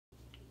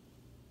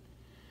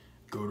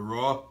Go to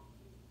Raw?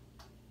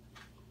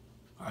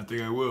 I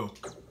think I will.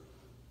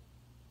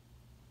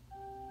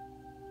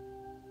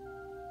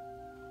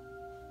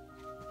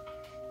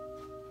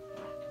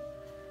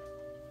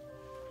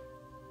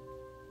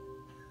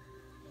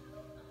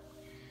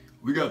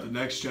 We got the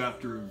next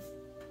chapter of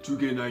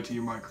 2K19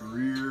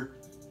 MyCareer,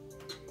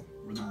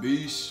 where the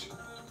Beast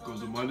goes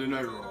to Monday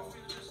Night Raw.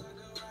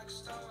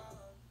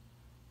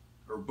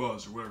 Or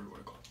Buzz, or whatever you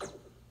want to call it.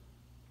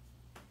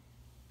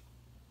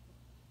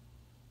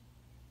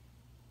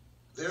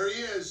 There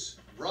he is,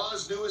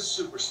 Raw's newest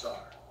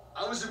superstar.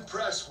 I was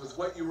impressed with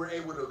what you were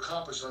able to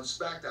accomplish on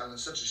SmackDown in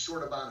such a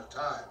short amount of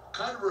time.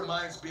 Kind of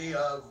reminds me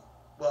of,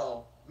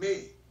 well,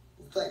 me.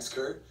 Thanks,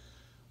 Kurt.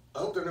 I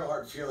hope there are no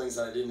hard feelings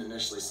that I didn't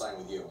initially sign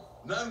with you.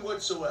 None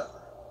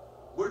whatsoever.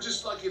 We're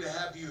just lucky to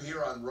have you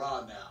here on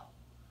Raw now.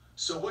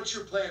 So what's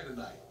your plan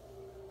tonight?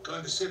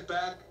 Going to sit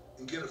back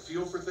and get a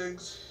feel for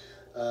things?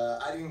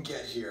 I didn't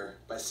get here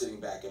by sitting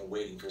back and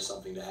waiting for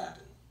something to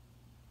happen.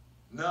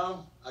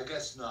 No, I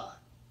guess not.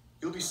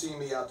 You'll be seeing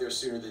me out there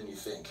sooner than you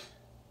think.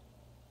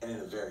 And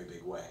in a very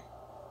big way.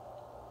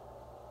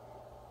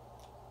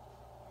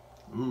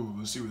 Ooh,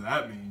 let's see what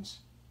that means.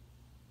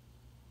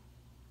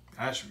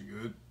 That should be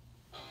good.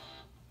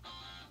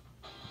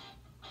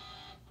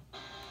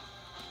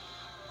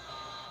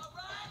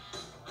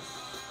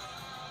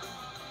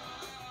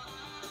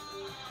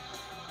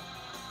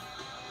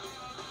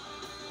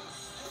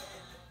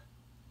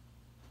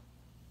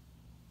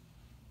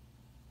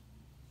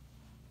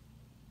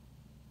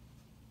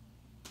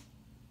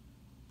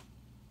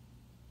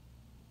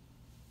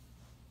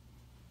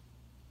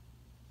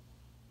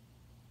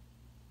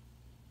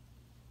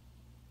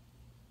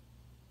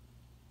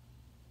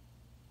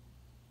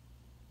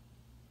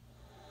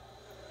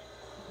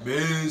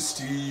 Miz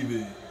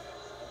TV.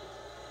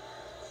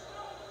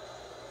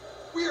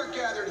 We are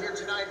gathered here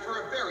tonight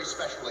for a very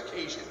special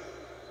occasion.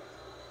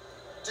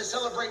 To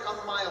celebrate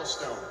a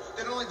milestone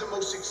that only the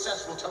most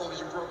successful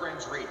television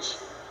programs reach.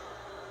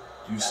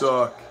 You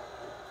suck.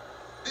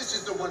 This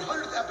is the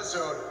 100th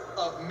episode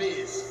of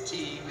Miz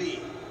TV.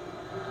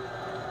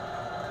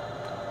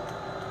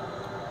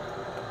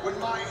 When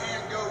my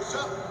hand goes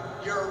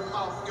up, your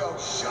mouth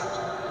goes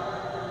shut.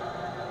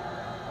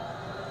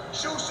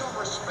 Show some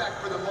respect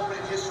for the moment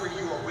in history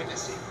you are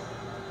witnessing.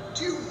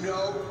 Do you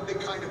know the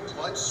kind of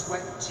blood,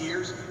 sweat, and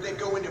tears that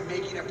go into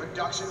making a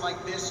production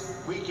like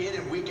this week in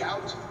and week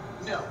out?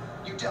 No,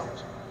 you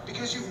don't.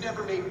 Because you've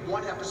never made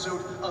one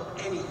episode of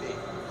anything,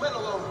 let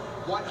alone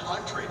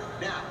 100.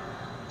 Now,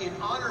 in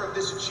honor of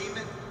this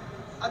achievement,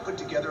 I put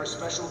together a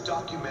special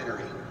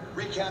documentary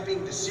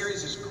recapping the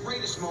series'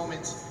 greatest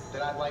moments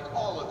that I'd like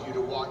all of you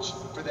to watch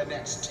for the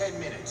next 10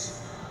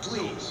 minutes.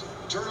 Please,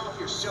 turn off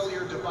your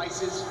cellular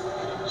devices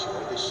and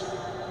enjoy the show.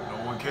 No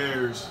one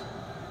cares.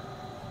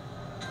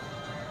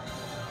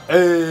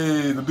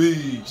 Hey, the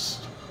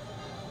Beast.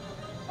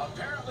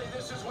 Apparently,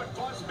 this is what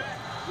Buzz meant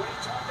when he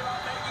talked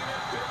about making a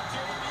big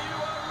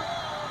debut on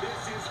Raw.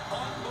 This is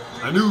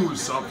unbelievable. I knew it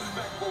was something.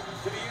 Disrespectful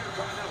to the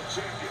Intercontinental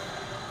Champion.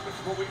 But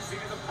from what we've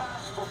seen in the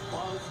past from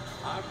Buzz,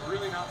 I'm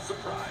really not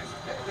surprised.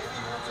 Hey, maybe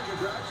he wants to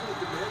congratulate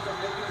the Miz on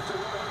making it to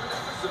 100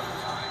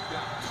 episodes. I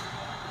doubt it.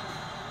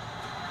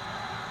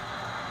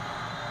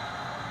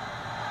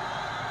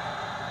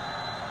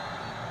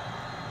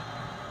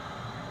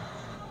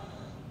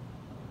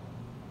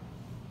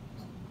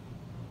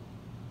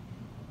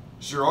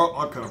 Sure,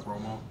 I'll cut a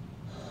promo.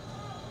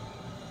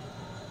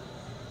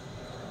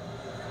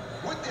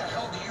 What the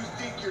hell do you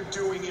think you're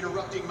doing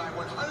interrupting my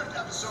 100th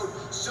episode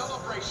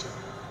celebration?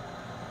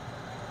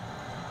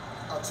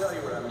 I'll tell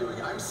you what I'm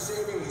doing. I'm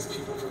saving these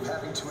people from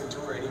having to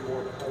endure any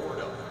more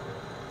boredom.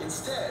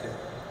 Instead,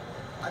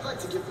 I'd like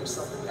to give them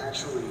something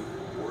actually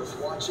worth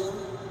watching.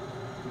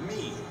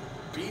 Me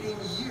beating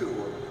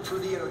you for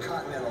the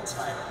Intercontinental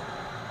title.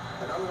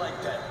 And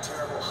unlike that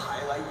terrible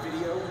highlight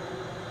video,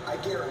 I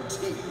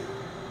guarantee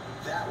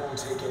that won't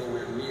take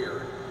anywhere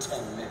near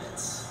 10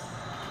 minutes.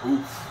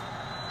 Oof.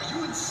 Are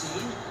you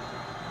insane?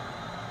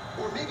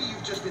 Or maybe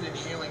you've just been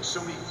inhaling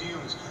so many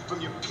fumes from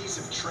your piece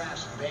of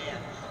trash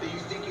band that you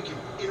think you can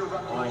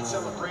interrupt my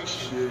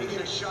celebration and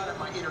get a shot at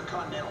my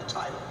Intercontinental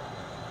title.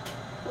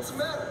 What's the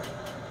matter?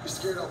 You're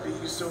scared I'll beat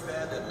you so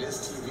bad that Miz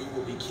TV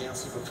will be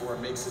canceled before it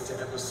makes it to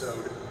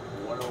episode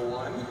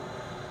 101?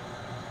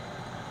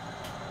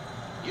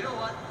 You know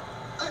what?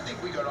 I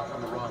think we got off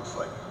on the wrong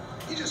foot.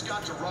 He just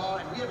got to Raw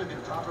and we haven't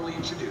been properly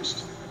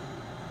introduced.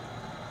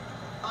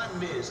 I'm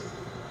Miz,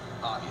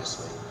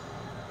 obviously.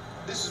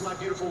 This is my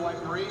beautiful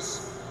wife,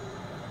 Maurice.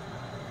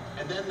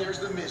 And then there's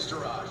the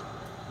Miztourage,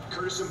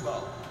 Curtis and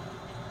Bo.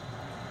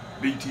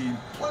 B-Team.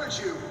 Why don't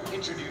you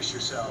introduce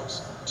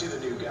yourselves to the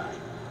new guy?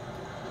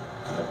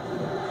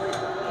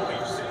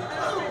 We've seen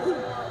this before.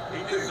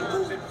 He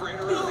deserves it for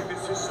interrupting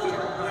this historic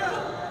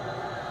battle.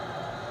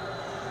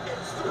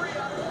 It's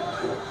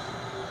 3-on-1.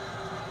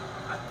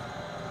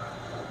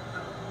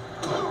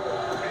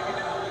 Maybe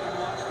now we can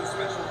watch the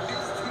special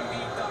Miz TV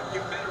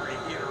documentary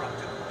he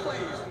interrupted.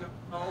 Please,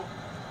 no.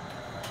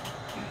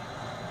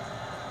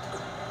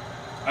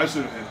 I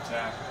should have hit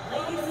attack.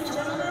 Welcome to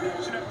another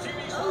edition of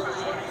TV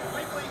Special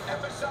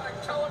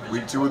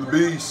Week 2 of the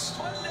Beast.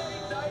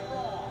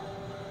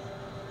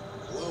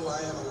 Hello, I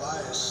am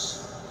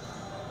Elias.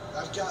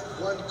 I've got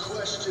one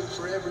question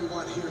for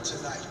everyone here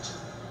tonight.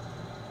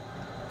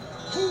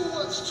 Who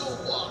wants to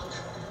walk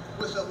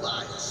with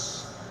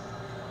Elias?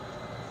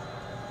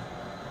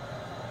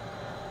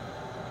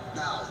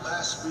 Now,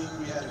 last week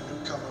we had a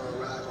newcomer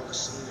arrive on the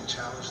scene and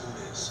challenge The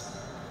Miz.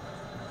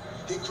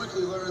 He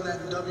quickly learned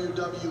that in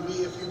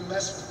WWE, if you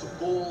mess with the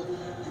bull,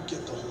 you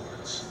get the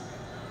horns.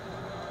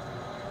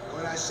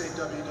 When I say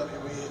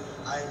WWE,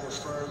 I am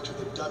referring to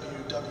the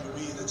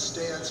WWE that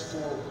stands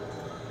for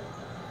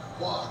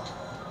Walk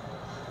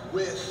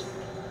with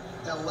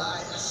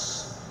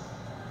Elias.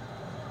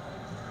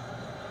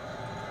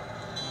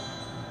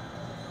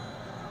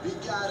 We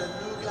got a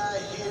new guy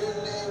here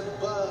named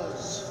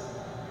Buzz,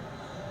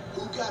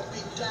 who got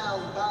beat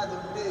down by The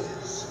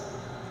Miz.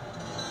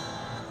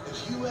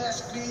 If you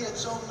ask me,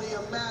 it's only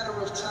a matter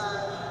of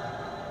time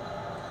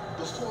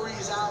before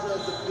he's out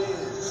of the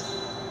biz.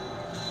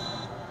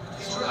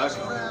 He drives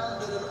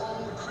around in an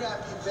old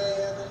crappy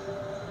van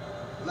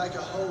like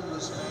a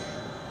homeless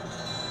man.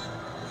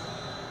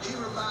 He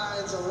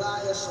reminds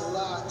Elias a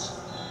lot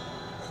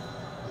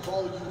of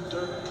all you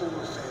dirt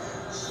poor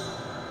fans.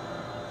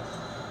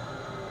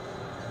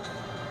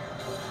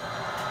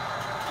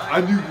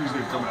 I knew he was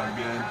going to come out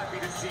again. Happy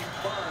to see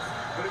Buzz,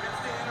 but if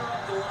it's to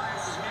interrupt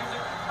Elias's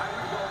music, I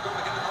would welcome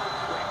like an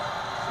earthquake.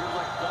 Seems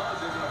like Buzz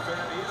isn't a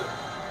fan either.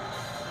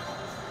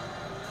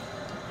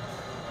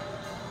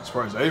 As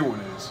far as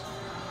anyone is.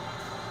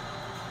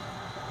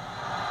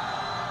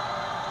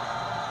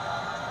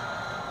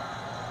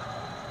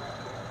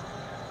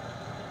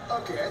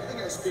 Okay, I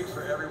think I speak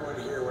for everyone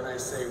here when I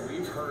say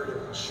we've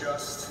heard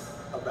just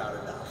about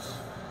enough.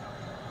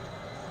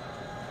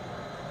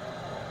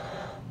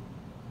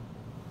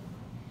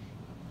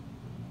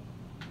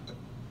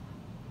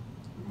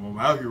 Well, I'm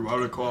out here. Why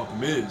would I call out The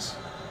Miz?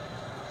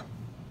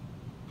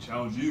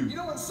 Challenge you. You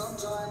know when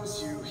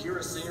sometimes you hear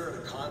a singer at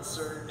a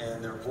concert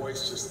and their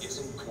voice just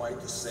isn't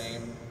quite the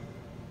same?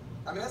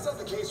 I mean, that's not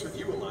the case with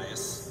you,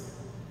 Elias.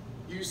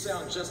 You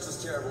sound just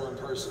as terrible in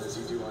person as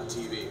you do on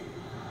TV.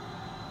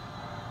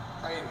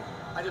 I mean,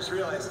 I just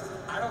realized,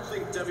 I don't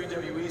think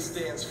WWE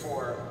stands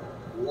for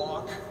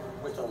Walk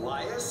with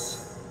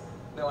Elias.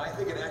 No, I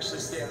think it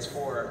actually stands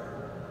for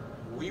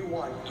We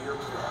Want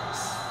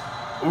Earplugs.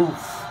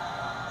 Oof.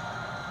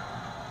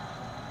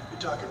 You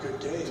talk a good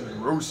game,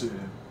 Roasted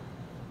him.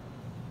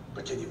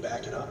 but can you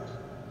back it up?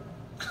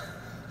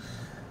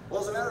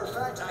 Well, as a matter of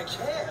fact, I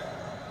can.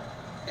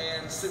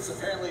 And since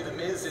apparently The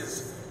Miz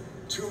is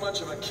too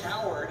much of a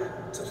coward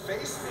to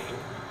face me,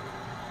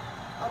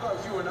 how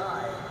about you and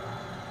I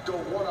go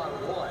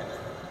one-on-one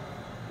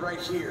right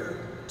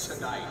here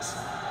tonight?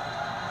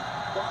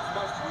 Buzz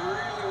must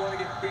really want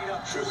to get beat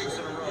up 2 weeks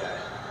in a row.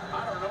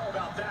 I don't know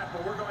about that,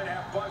 but we're going to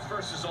have Buzz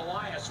versus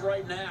Elias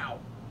right now.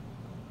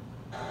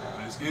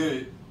 Let's get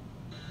it.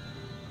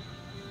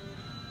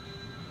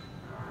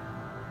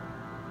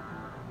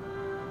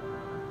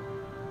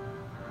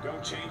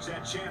 Don't change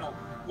that channel.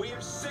 We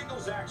have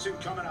singles action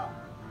coming up.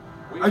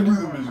 I knew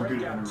The Miz would get it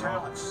breakout in a row.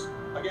 talents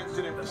against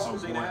an That's so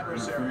imposing blunt,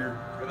 adversary. interfere.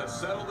 Gonna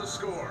settle the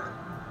score.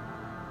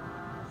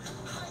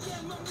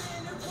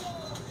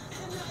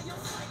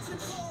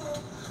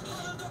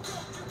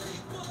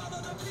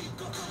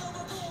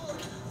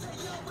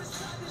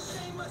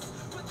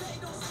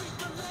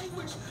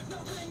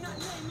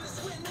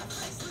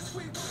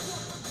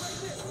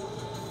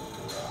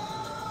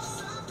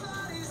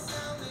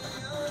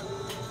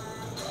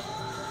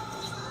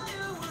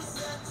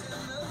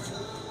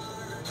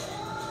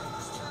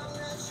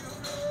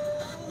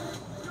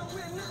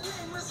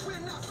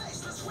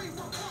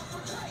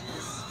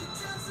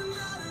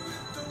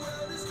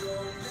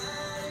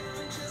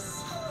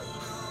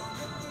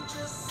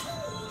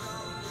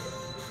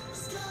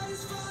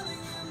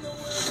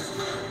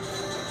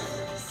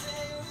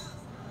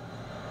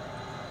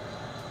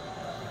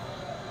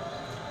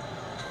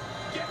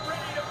 Get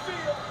ready to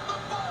feel the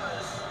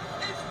buzz.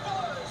 It's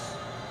Buzz.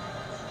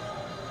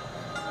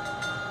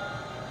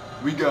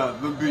 We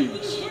got The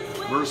Beast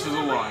versus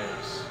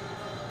Elias.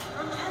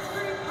 From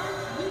Asbury Park,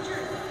 New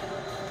Jersey,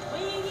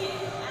 weighing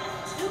in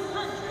at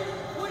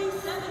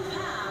 247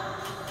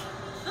 pounds,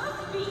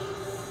 The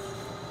Beast.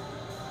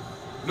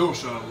 No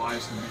shot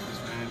Elias can beat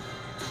this man.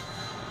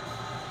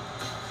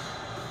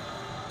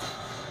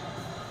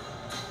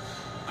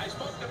 I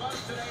spoke to Buzz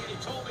today and he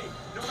told me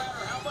no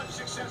matter how much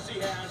success he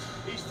has,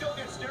 he still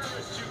gets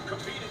nervous to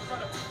compete in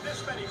front of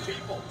this many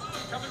people.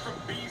 Coming from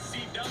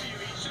BCW,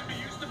 he should be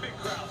used to big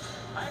crowds.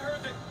 I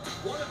heard that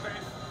one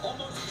event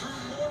almost drew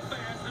more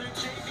fans than a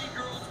JV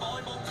girls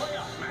volleyball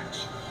playoff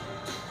match.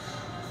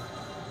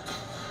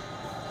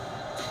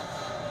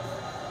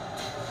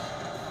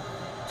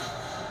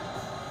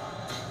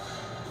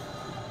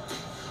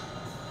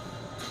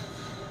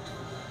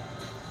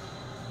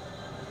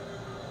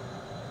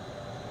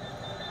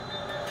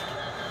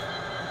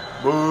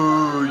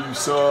 Boo, you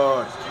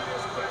suck. Ask you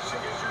this question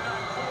because you're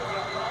not pulling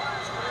up the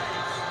last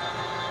grades.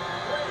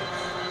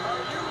 Grades,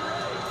 are you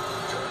ready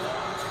to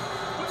walk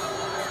with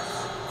Elias?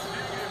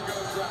 Negative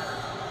goes right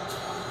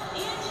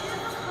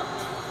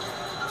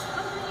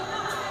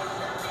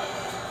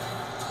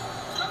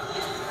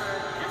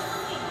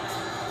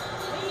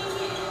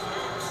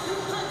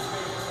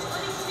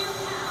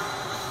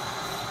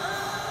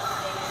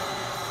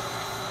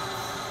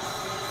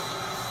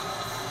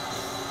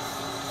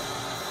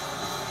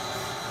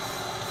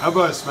How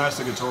about I smash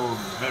the guitar over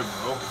your head,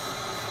 bro?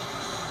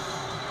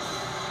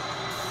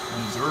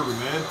 You deserve it,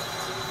 man.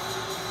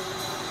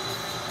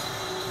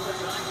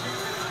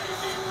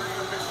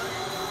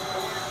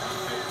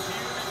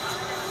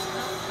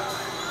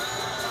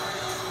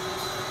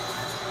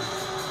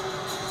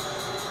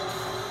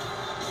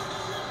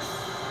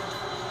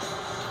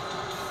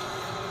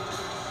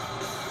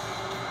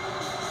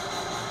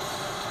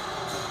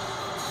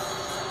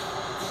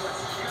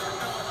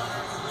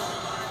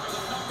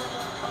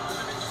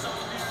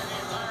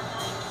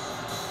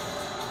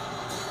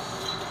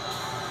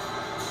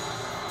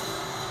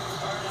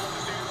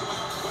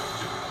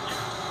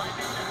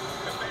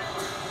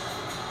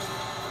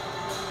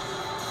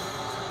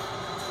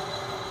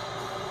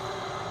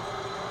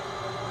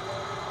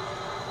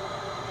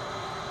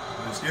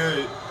 Let's get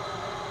it.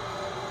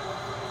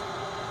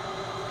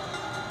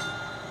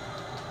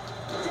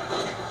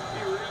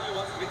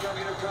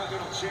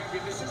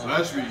 So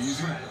that should be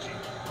easy. A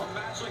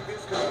match like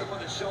this could keep on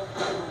the shelf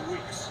for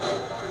weeks. Or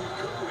he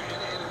could win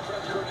and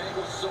impress your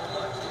angle so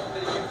much that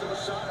he gives him a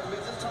shot at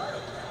wins his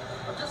title.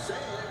 I'm just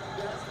saying,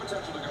 it has the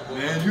potential to go both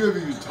ways. Man, you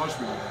haven't even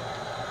touched me yet.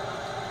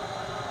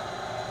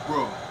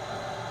 Bro.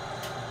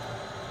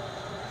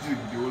 See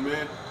what you doing,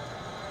 man?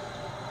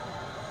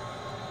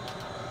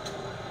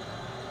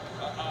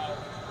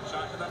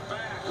 Shot to the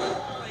back.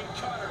 Rolling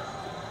cutter.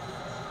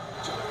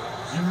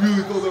 You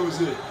really thought that was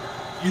it?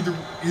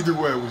 Either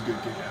way, I was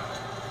gonna kick out.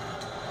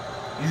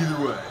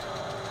 Either way.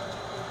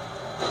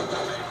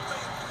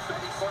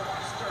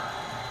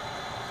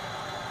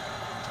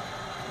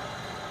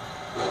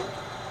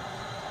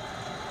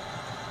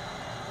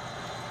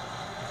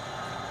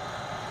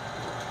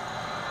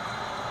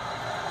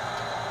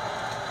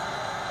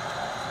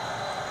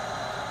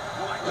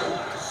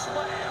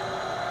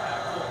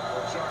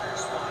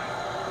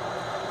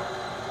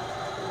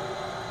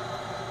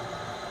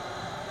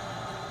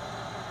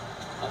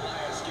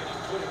 Elias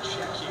getting put in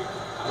check here.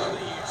 I don't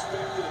think he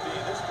expected to be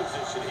in this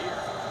position here.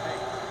 Hey,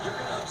 you're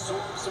going to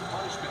absorb some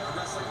punishment in a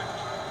wrestling match.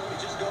 It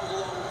just goes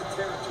along with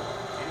the territory,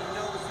 and he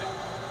knows that.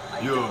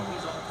 I think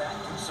he's all that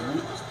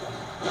concerned at this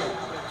point.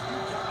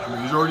 I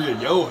mean, he's already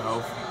at yellow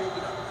health,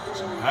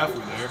 so I'm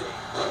halfway there.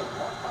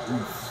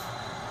 Oof.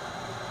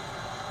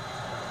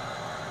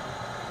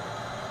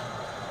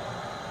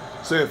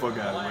 Say if I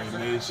got it, right,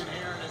 Maze.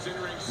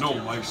 No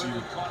one likes you.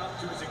 Caught up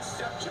to his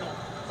exceptional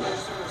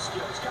physical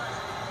skills. Guys,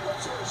 what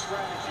sort of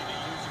strategy do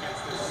you use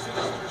against this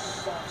sinister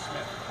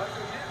Smartsmith? I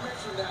did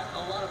mention that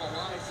a lot of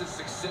Elias'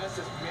 success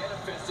is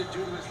manifested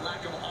due to his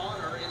lack of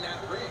honor in that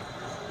ring.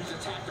 He's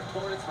attacked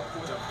opponents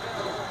before the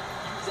bell,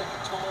 used that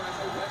guitar as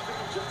a weapon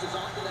just as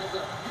often as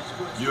a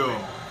musical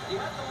instrument. You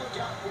have to look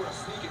out for a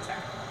sneak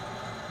attack.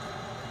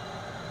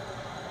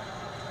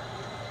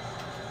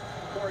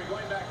 Corey,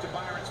 going back to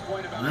Byron's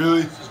point about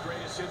really? His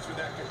greatest hits with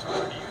that guitar,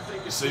 do you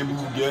think it's same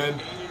move again?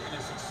 aided in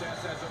his success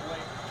as of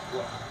late?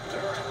 Look,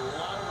 there are a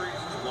lot of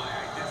reasons why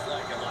I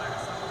dislike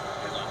Elias.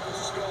 His awful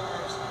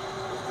scarves,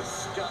 those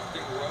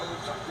disgusting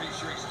robes I'm pretty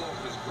sure he stole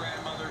from his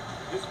grandmother,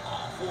 his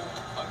awful,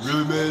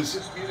 really, Miz?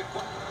 disputed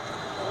all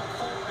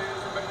four men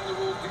are bending the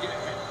rules to get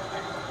ahead. Hey,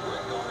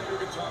 we're going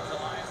your guitars,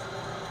 Elias.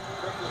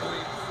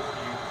 Preferably before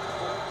you.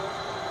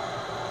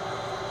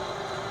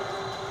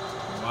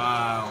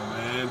 Wow,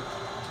 man.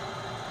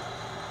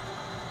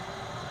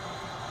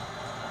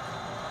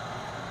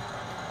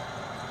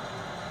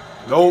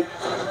 Nope.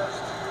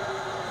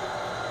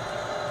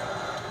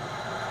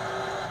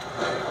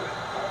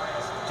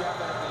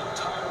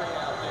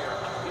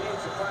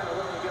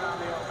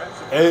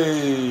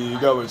 Hey, you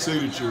got my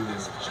signature.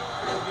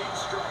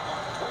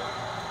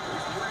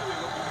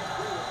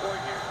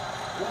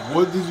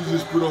 What did you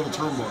just put on the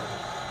turn bar?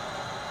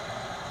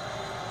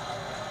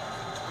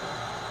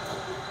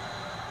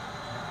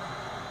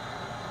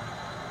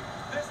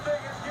 This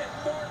thing is getting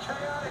more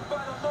chaotic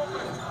by the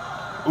moment.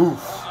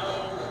 Oof.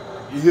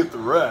 He hit the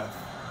ref.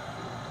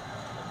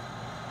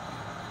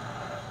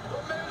 The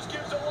Miz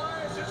gives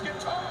Elias his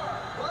guitar.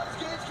 Elias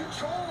gains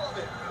control of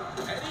it.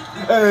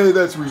 Hey,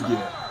 that's what we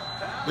get.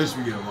 That's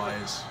what we get,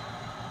 Elias.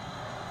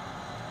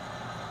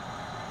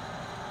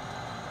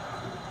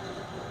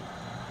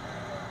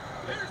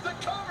 Here's the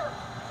cover.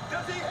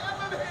 Does he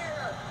have him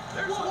here?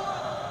 There's one.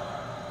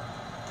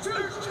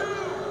 There's two.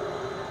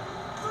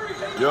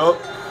 Three. Yup.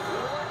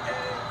 What an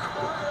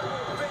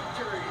incredible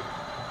victory.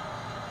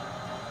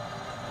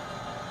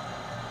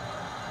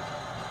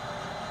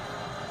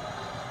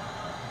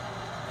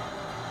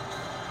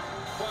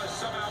 But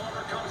somehow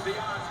overcomes the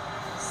odds.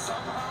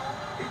 Somehow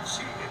he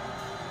cheated.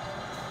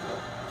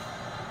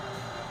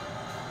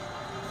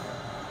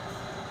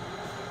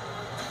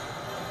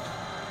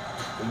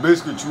 It's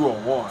basically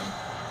 2-on-1.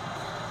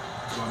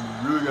 So I mean,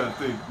 you really gotta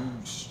think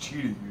who's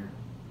cheating here.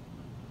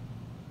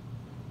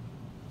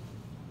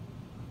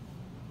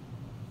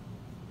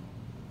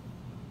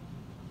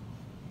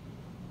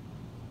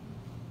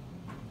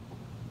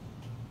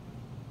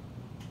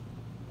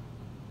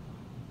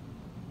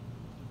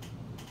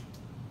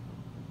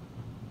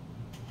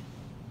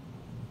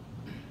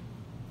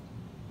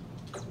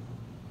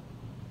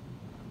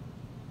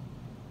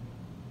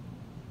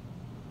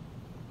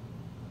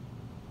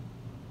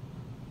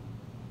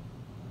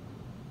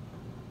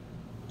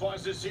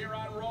 buzzes here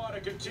on Raw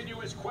to continue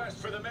his quest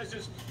for the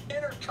Miz's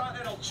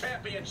Intercontinental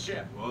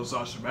Championship. Well,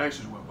 Sasha Banks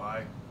just went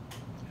by.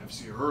 Haven't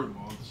seen her in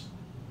months.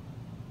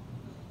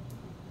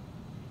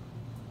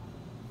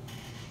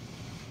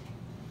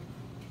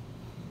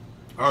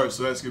 Alright,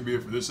 so that's going to be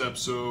it for this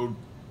episode.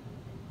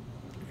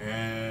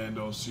 And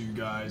I'll see you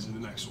guys in the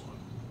next one.